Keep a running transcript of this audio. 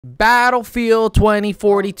Battlefield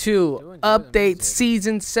 2042 update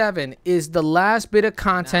season 7 is the last bit of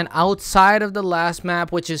content outside of the last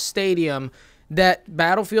map, which is Stadium, that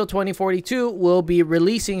Battlefield 2042 will be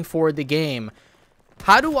releasing for the game.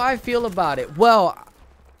 How do I feel about it? Well,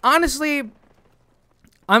 honestly,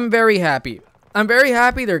 I'm very happy. I'm very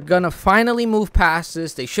happy they're gonna finally move past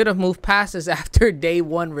this. They should have moved past this after day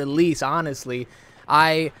 1 release, honestly.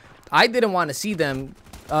 I didn't want to see them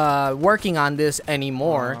working on this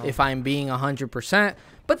anymore, if I'm being 100%,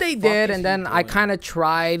 but they did, and then I kind of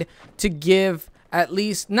tried to give at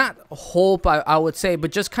least, not hope, I would say, but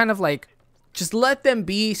just kind of like, just let them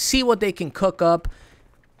be, see what they can cook up.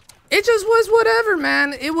 It just was whatever,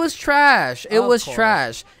 man. It was trash. It was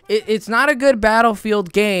trash. It's not a good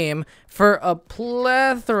Battlefield game for a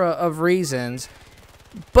plethora of reasons,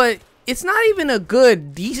 but it's not even a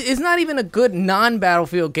good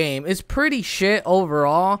non-Battlefield game. It's pretty shit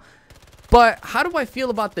overall. But how do I feel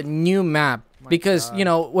about the new map? Because, you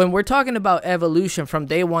know, when we're talking about evolution from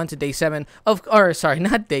day 1 to day 7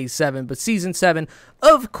 not day 7, but season 7,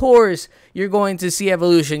 of course you're going to see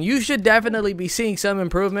evolution. You should definitely be seeing some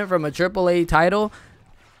improvement from a AAA title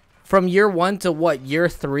from year 1 to what, year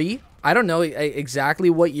 3? I don't know exactly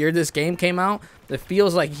what year this game came out. It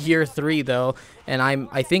feels like year 3 though, and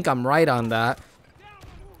I think I'm right on that.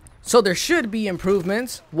 So there should be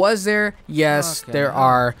improvements. Was there? Yes, there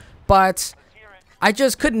are. But I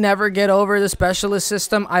just could never get over the specialist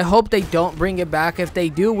system. I hope they don't bring it back. If they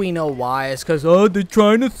do, we know why. It's because, oh, they're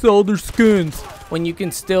trying to sell their skins. When you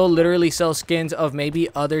can still literally sell skins of maybe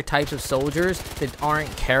other types of soldiers that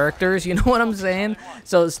aren't characters. You know what I'm saying?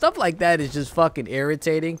 So stuff like that is just fucking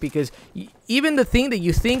irritating, because even the thing that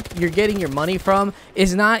you think you're getting your money from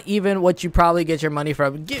is not even what you probably get your money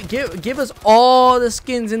from. Give us all the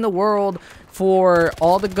skins in the world for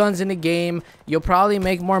all the guns in the game. You'll probably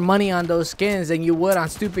make more money on those skins than you would on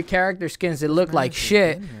stupid character skins that look like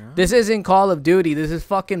shit. This isn't Call of Duty. This is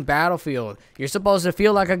fucking Battlefield. You're supposed to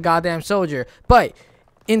feel like a goddamn soldier. But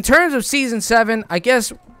in terms of season 7, I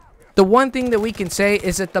guess the one thing that we can say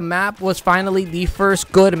is that the map was finally the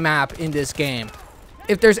first good map in this game.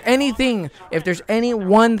 If there's any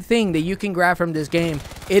one thing that you can grab from this game,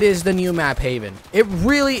 it is the new map Haven. It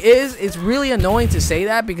really is. It's really annoying to say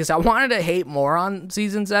that, because I wanted to hate more on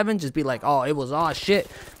season 7, just be like, oh, it was all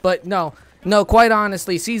shit. But no, quite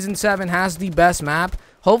honestly, season 7 has the best map.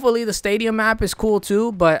 Hopefully the stadium map is cool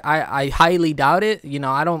too, but I highly doubt it. You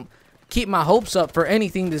know, I don't keep my hopes up for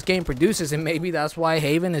anything this game produces, and maybe that's why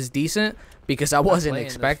Haven is decent, because I wasn't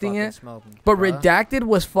expecting it. But Redacted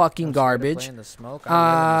was fucking garbage.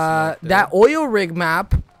 That oil rig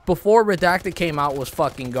map before Redacted came out was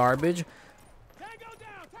fucking garbage.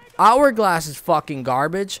 Hourglass is fucking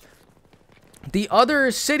garbage. The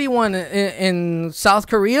other city one in South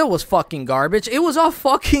Korea was fucking garbage. It was all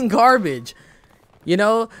fucking garbage. You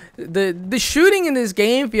know, the shooting in this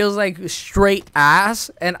game feels like straight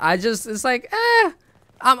ass, and it's like,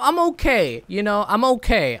 I'm okay. You know, I'm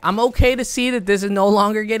okay. I'm okay to see that this is no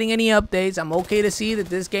longer getting any updates. I'm okay to see that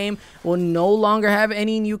this game will no longer have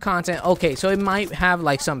any new content. Okay, so it might have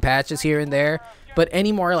like some patches here and there, but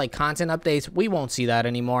any more like content updates, we won't see that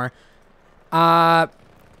anymore.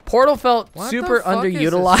 Portal felt super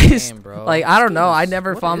underutilized. Game, like, I don't know. I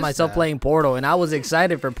never found myself playing Portal, and I was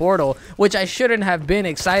excited for Portal, which I shouldn't have been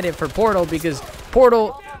excited for Portal, because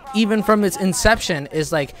Portal, even from its inception,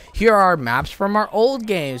 is like, here are maps from our old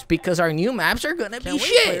games, because our new maps are gonna be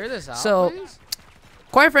shit. So,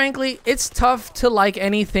 quite frankly, it's tough to like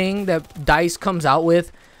anything that DICE comes out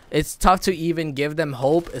with. It's tough to even give them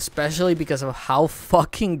hope, especially because of how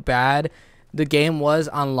fucking bad the game was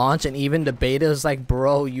on launch, and even the beta is like,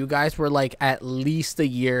 bro, you guys were like at least a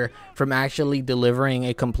year from actually delivering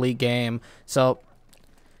a complete game. So,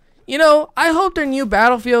 you know, I hope their new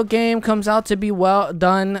Battlefield game comes out to be well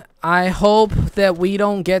done. I hope that we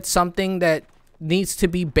don't get something that needs to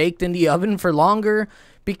be baked in the oven for longer,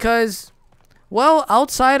 because, well,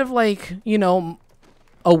 outside of like, you know,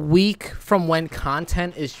 a week from when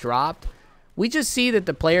content is dropped, we just see that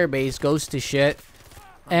the player base goes to shit.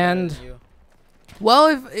 And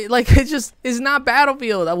well, it's not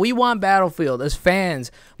Battlefield. We want Battlefield. As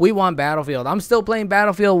fans, we want Battlefield. I'm still playing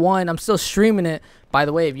Battlefield 1. I'm still streaming it. By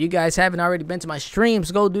the way, if you guys haven't already been to my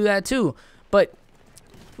streams, go do that too. But,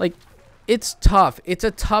 like, it's tough. It's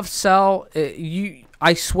a tough sell.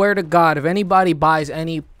 I swear to God, if anybody buys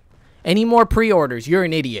any more pre-orders, you're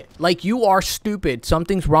an idiot. Like, you are stupid.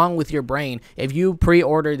 Something's wrong with your brain if you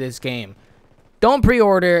pre-order this game. Don't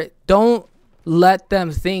pre-order it. Don't let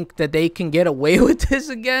them think that they can get away with this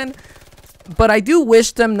again. But I do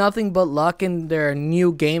wish them nothing but luck in their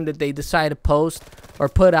new game that they decide to post or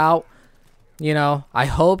put out. You know, I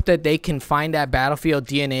hope that they can find that Battlefield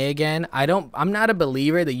DNA again. I'm not a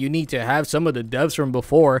believer that you need to have some of the devs from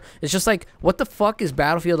before. It's just like, what the fuck is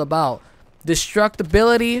Battlefield about?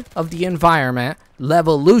 Destructibility of the environment,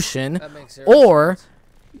 levolution, or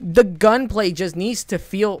the gunplay just needs to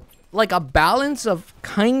feel like a balance of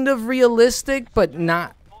kind of realistic, but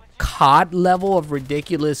not COD level of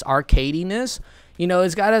ridiculous arcadiness. You know,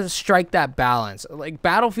 it's got to strike that balance. Like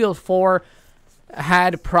Battlefield 4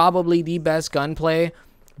 had probably the best gunplay.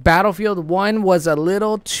 Battlefield 1 was a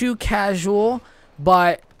little too casual,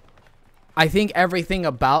 but I think everything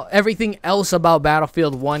else about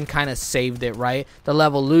Battlefield 1 kind of saved it, right? The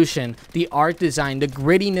levolution, the art design, the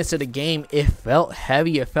grittiness of the game, it felt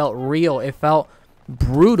heavy, it felt real, it felt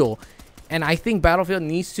brutal. And I think Battlefield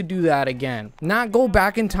needs to do that again. Not go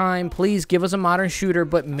back in time, please give us a modern shooter,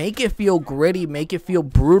 but make it feel gritty, make it feel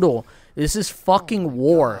brutal. This is fucking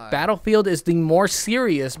war. Battlefield is the more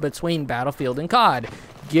serious between Battlefield and COD.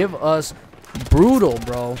 Give us brutal,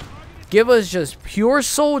 bro. Give us just pure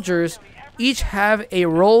soldiers. Each have a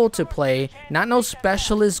role to play, not no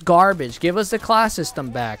specialist garbage. Give us the class system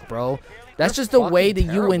back, bro. That's just the way that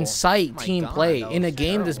you incite team play in a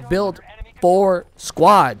game that's built for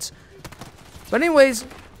squads. But anyways,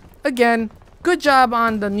 again, good job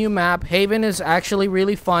on the new map. Haven is actually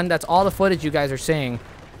really fun. That's all the footage you guys are seeing.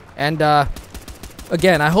 And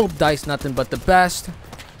again, I hope DICE nothing but the best.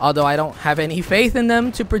 Although I don't have any faith in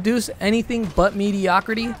them to produce anything but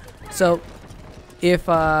mediocrity. So if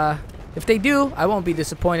they do, I won't be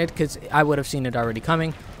disappointed because I would have seen it already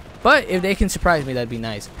coming. But if they can surprise me, that'd be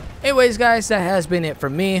nice. Anyways, guys, that has been it for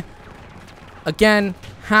me. Again,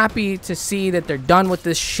 happy to see that they're done with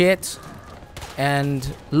this shit.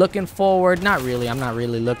 And looking forward, not really, I'm not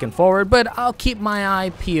really looking forward, but I'll keep my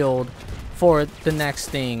eye peeled for the next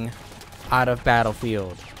thing out of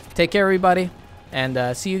Battlefield. Take care, everybody,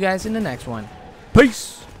 and see you guys in the next one.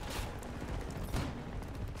 Peace!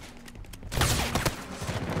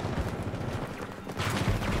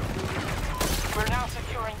 We're now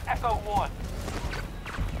securing Echo 1.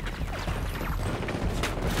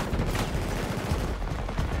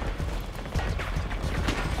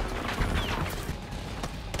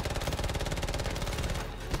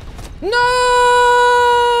 No!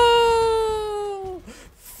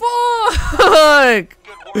 Fuck!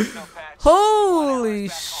 Holy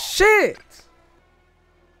shit!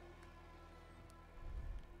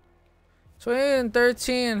 20 and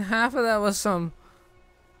 13, and half of that was some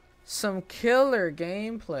killer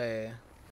gameplay.